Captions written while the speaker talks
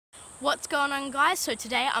What's going on, guys? So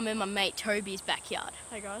today I'm in my mate Toby's backyard.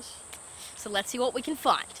 Hey guys. So let's see what we can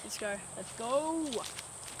find. Let's go. Let's go.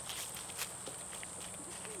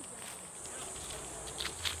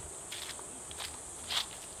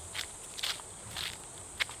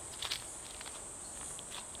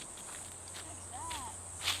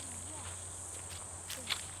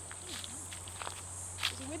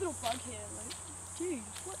 There's a weird little bug here, like, dude,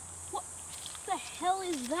 what the hell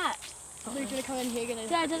is that? Are you gonna come in here, Yeah,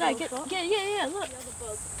 look. look. The other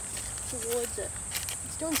bug towards it.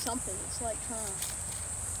 It's doing something. It's like trying to.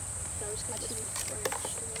 No, I'm just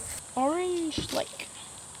gonna Orange, like,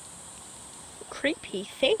 creepy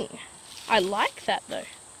thing. I like that though.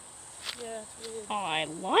 Yeah, it's weird. I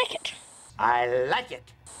like it. I like it.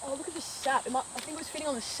 Oh, look at the sap. I think it was feeding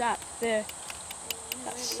on the sap there.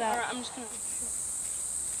 That sap. Alright, I'm just gonna.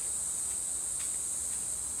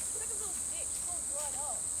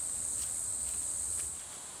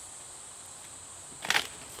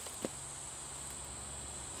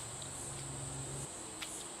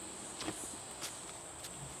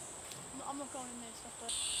 I'm not going in there, stuff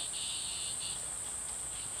like that.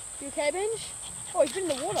 You okay, Benj? Oh, he's been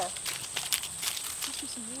in the water. Must be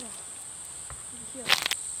some water. Over here.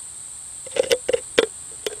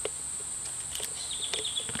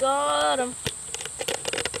 Got him.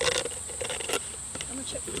 I'm gonna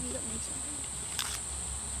check for you that needs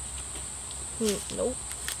something. Nope.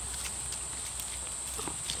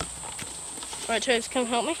 Alright, Toby, come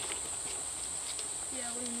help me. Yeah,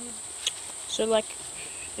 what do you need? So, like,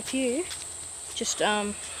 if you just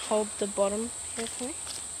hold the bottom here for me.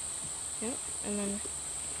 Yep, and then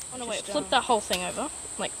flip that whole thing over.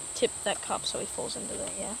 Like, tip that cup so he falls into there,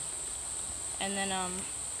 yeah. And then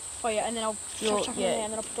Oh yeah, and then I'll chuck him in there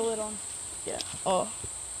and then I'll put the lid on. Yeah. Oh,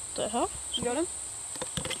 the hell? You got him?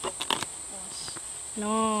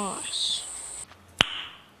 Nice.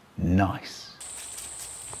 Nice.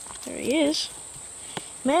 There he is.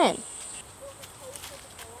 Man.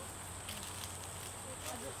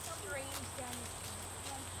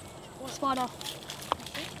 What spider?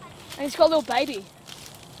 And it's got a little baby.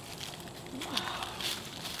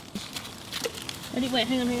 Ready? Wait,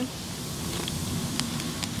 hang on.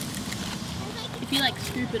 If you like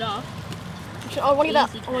scoop it up. I want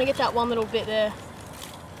to get that one little bit there.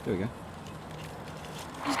 There we go.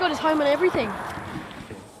 He's got his home and everything.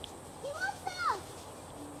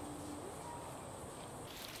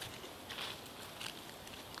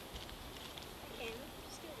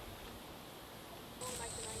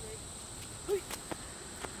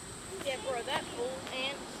 Yeah, bro, that old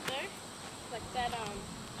ants though, like that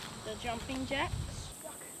the jumping jacks.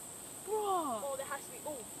 Bro. Oh, there has to be.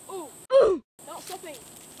 Oh. Not stopping.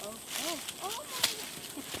 Oh.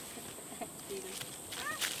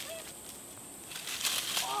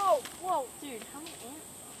 Oh, whoa. Dude, how many ants?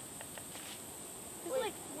 Wait,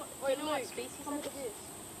 Like, what species How much that it is?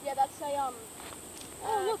 Yeah, that's a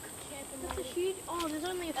Oh, look. Camping That's a huge. Oh, there's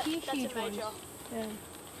only a few that's huge a major. ones. Yeah.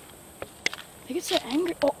 They get so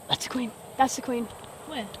angry. Oh, that's the queen. That's the queen.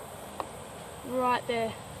 Where? Right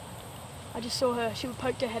there. I just saw her. She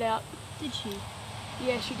poked her head out. Did she?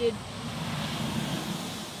 Yeah, she did.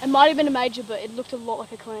 It might have been a major, but it looked a lot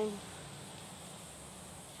like a queen.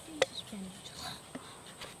 Jesus, Benji.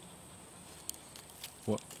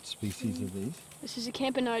 What species are these? This is a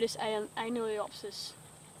Camponotus annuleopsis.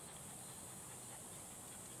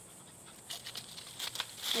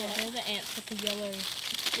 Yeah, they're the ants with the yellow.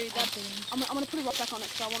 Dude, I'm gonna put a rock back on it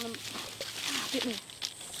because I want them. Bit me.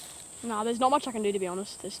 Nah, there's not much I can do, to be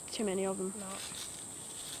honest. There's too many of them. No.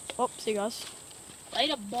 Oh, see you guys.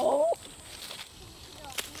 Later, ball.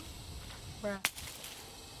 Bruh.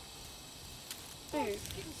 Dude,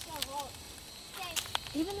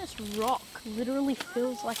 Even this rock literally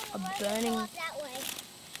feels like a burning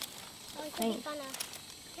thing.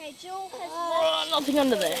 Okay, Jill has Oh, nothing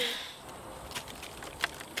under there.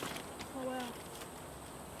 oh wow.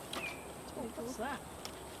 What's that?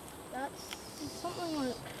 That's Something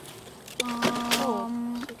like.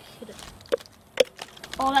 Hit it.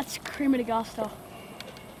 oh, that's Crematogaster.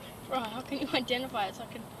 Bro, how can you identify it? It's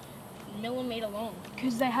like a millimeter long.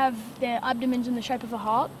 Because they have their abdomens in the shape of a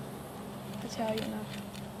heart. That's how you know.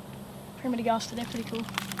 Crematogaster, they're pretty cool.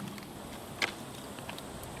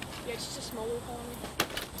 Yeah, it's just a small little colony.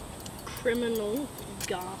 Criminal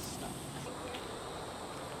gaster.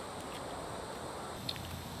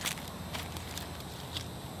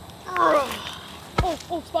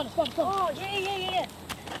 Oh, spider. Oh, yeah.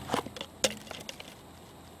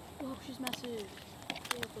 Oh, she's massive.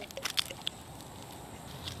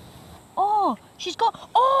 Oh, she's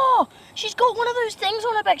got one of those things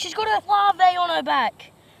on her back. She's got a larvae on her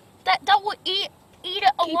back. That will eat eat it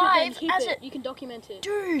alive Keep as it. it. You can document it.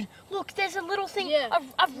 Dude, look, there's a little thing. Yeah.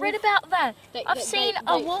 I've read about that. I've they- seen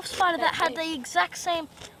they- a they- wolf spider that had they- the exact same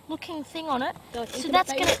looking thing on it. Like, So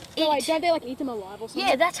that's gonna eat. Don't they like eat them alive or something?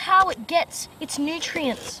 Yeah, that's how it gets its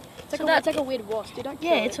nutrients. It's like a weird wasp. Dude, don't kill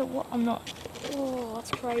Yeah, it. it's a what? I'm not. Oh,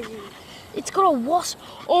 that's crazy. It's got a wasp.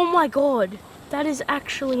 Oh my god, that is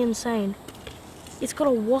actually insane. It's got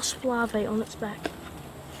a wasp larvae on its back.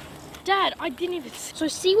 Dad, I didn't even. So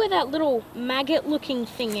see where that little maggot-looking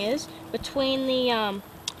thing is between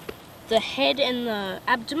the head and the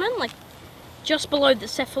abdomen, like just below the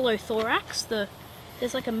cephalothorax.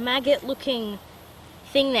 There's like a maggot-looking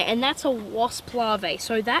thing there, and that's a wasp larvae.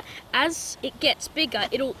 So that as it gets bigger,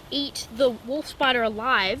 it'll eat the wolf spider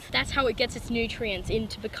alive. That's how it gets its nutrients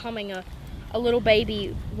into becoming a little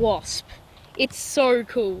baby wasp. It's so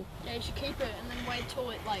cool. Yeah, you should keep it and then wait till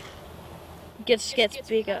it like Gets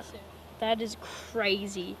bigger. massive. That is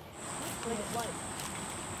crazy. Like,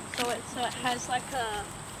 So it has like a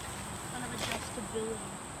kind of adjustability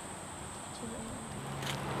to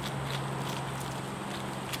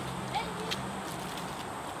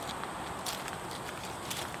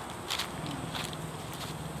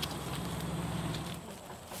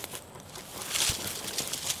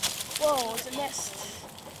whoa, it's a nest.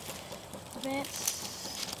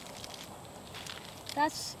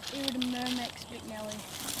 That's Iridomyrmex Big Nelly.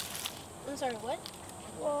 I'm sorry, what?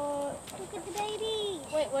 What? Look at the baby.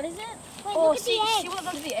 Wait, what is it? Wait, Oh, look at see the egg. what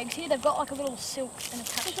those are the eggs here? They've got like a little silk and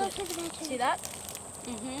attached to Look it. at the egg. See that?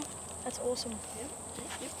 Mm-hmm. That's awesome.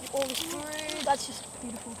 All this fruit. That's just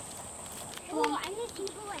beautiful. Oh, I'm gonna see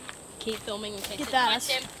boy. Keep filming in case Get it that. bites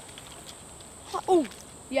him. Oh,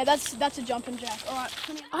 yeah, that's a jumping jack. All right.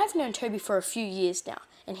 I've known Toby for a few years now,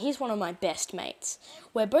 and he's one of my best mates.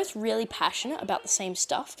 We're both really passionate about the same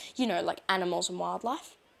stuff, you know, like animals and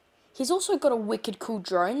wildlife. He's also got a wicked cool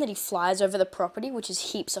drone that he flies over the property, which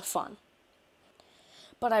is heaps of fun.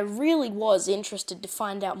 But I really was interested to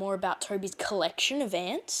find out more about Toby's collection of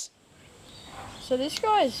ants. So this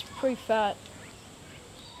guy is pretty fat.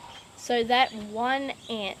 So that one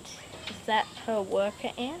ant, is that her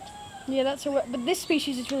worker ant? Yeah, that's a. But this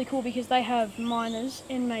species is really cool because they have minors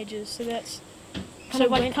and majors, so that's kind of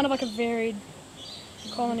like a varied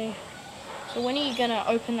colony. So when are you gonna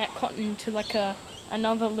open that cotton to like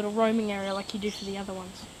another little roaming area like you do for the other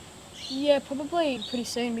ones? Yeah, probably pretty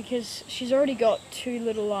soon because she's already got 2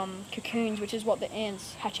 little cocoons, which is what the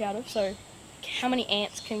ants hatch out of. So How many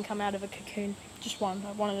ants can come out of a cocoon? just one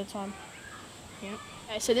at a time. Yeah.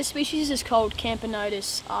 Okay, so this species is called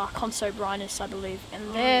Camponotus consobrinus, I believe,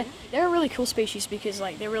 and they're a really cool species because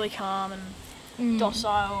like they're really calm and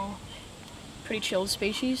docile, pretty chilled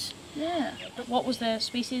species. Yeah. But what was the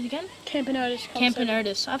species again? Camponotus.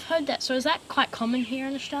 Camponotus. I've heard that. So is that quite common here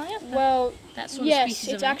in Australia? Well, That sort of yes,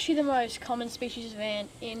 species it's of ant? actually the most common species of ant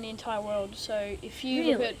in the entire world. So if you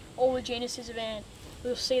look Really? at all the genuses of ant,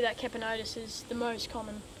 you'll see that Camponotus is the most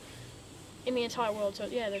common in the entire world. So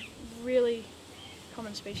yeah, they're really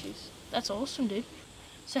common species. That's awesome, dude.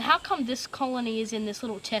 So how come this colony is in this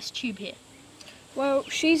little test tube here? Well,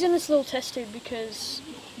 she's in this little test tube because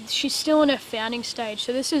she's still in her founding stage.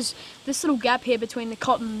 So this little gap here between the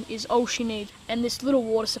cotton is all she needs. And this little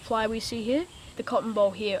water supply we see here, the cotton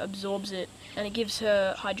boll here absorbs it and it gives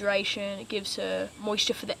her hydration, it gives her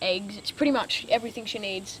moisture for the eggs. It's pretty much everything she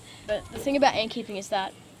needs. But the thing about ant keeping is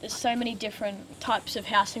that there's so many different types of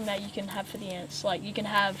housing that you can have for the ants. Like you can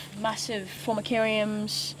have massive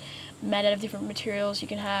formicariums made out of different materials. You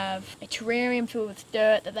can have a terrarium filled with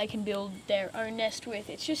dirt that they can build their own nest with.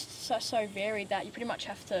 It's just so varied that you pretty much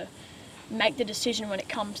have to make the decision when it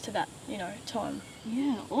comes to that, time.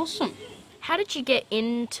 Yeah, awesome. How did you get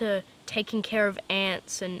into taking care of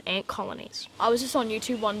ants and ant colonies? I was just on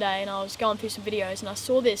YouTube one day and I was going through some videos and I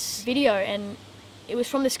saw this video and it was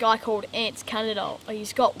from this guy called antscanada.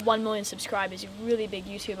 He's got 1 million subscribers, he's a really big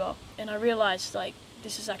YouTuber. And I realised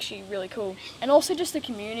this is actually really cool. And also just the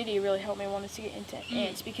community really helped me want to get into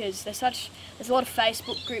ants because there's a lot of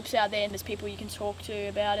Facebook groups out there and there's people you can talk to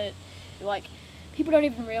about it. Like, people don't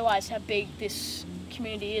even realise how big this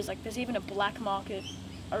community is. Like, there's even a black market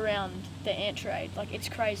around the ant trade. Like, it's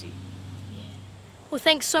crazy. Well,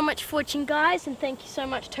 thanks so much for watching, guys, and thank you so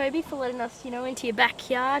much, Toby, for letting us, into your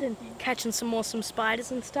backyard and catching some awesome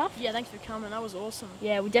spiders and stuff. Yeah, thanks for coming. That was awesome.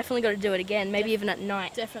 Yeah, we definitely got to do it again, maybe even at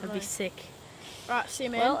night. Definitely. That'd be sick. Right, see you,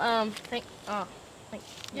 man. Well,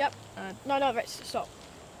 Yep. No, wait, stop.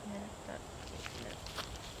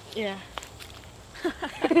 yeah.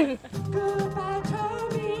 Goodbye,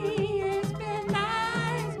 Toby. It's been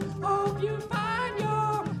nice. Hope you find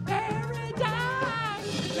your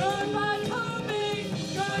paradise. Goodbye, Toby.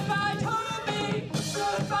 Goodbye, Toby.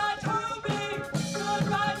 Goodbye, Toby.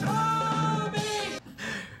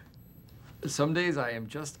 Some days I am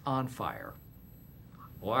just on fire.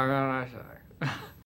 What can I say?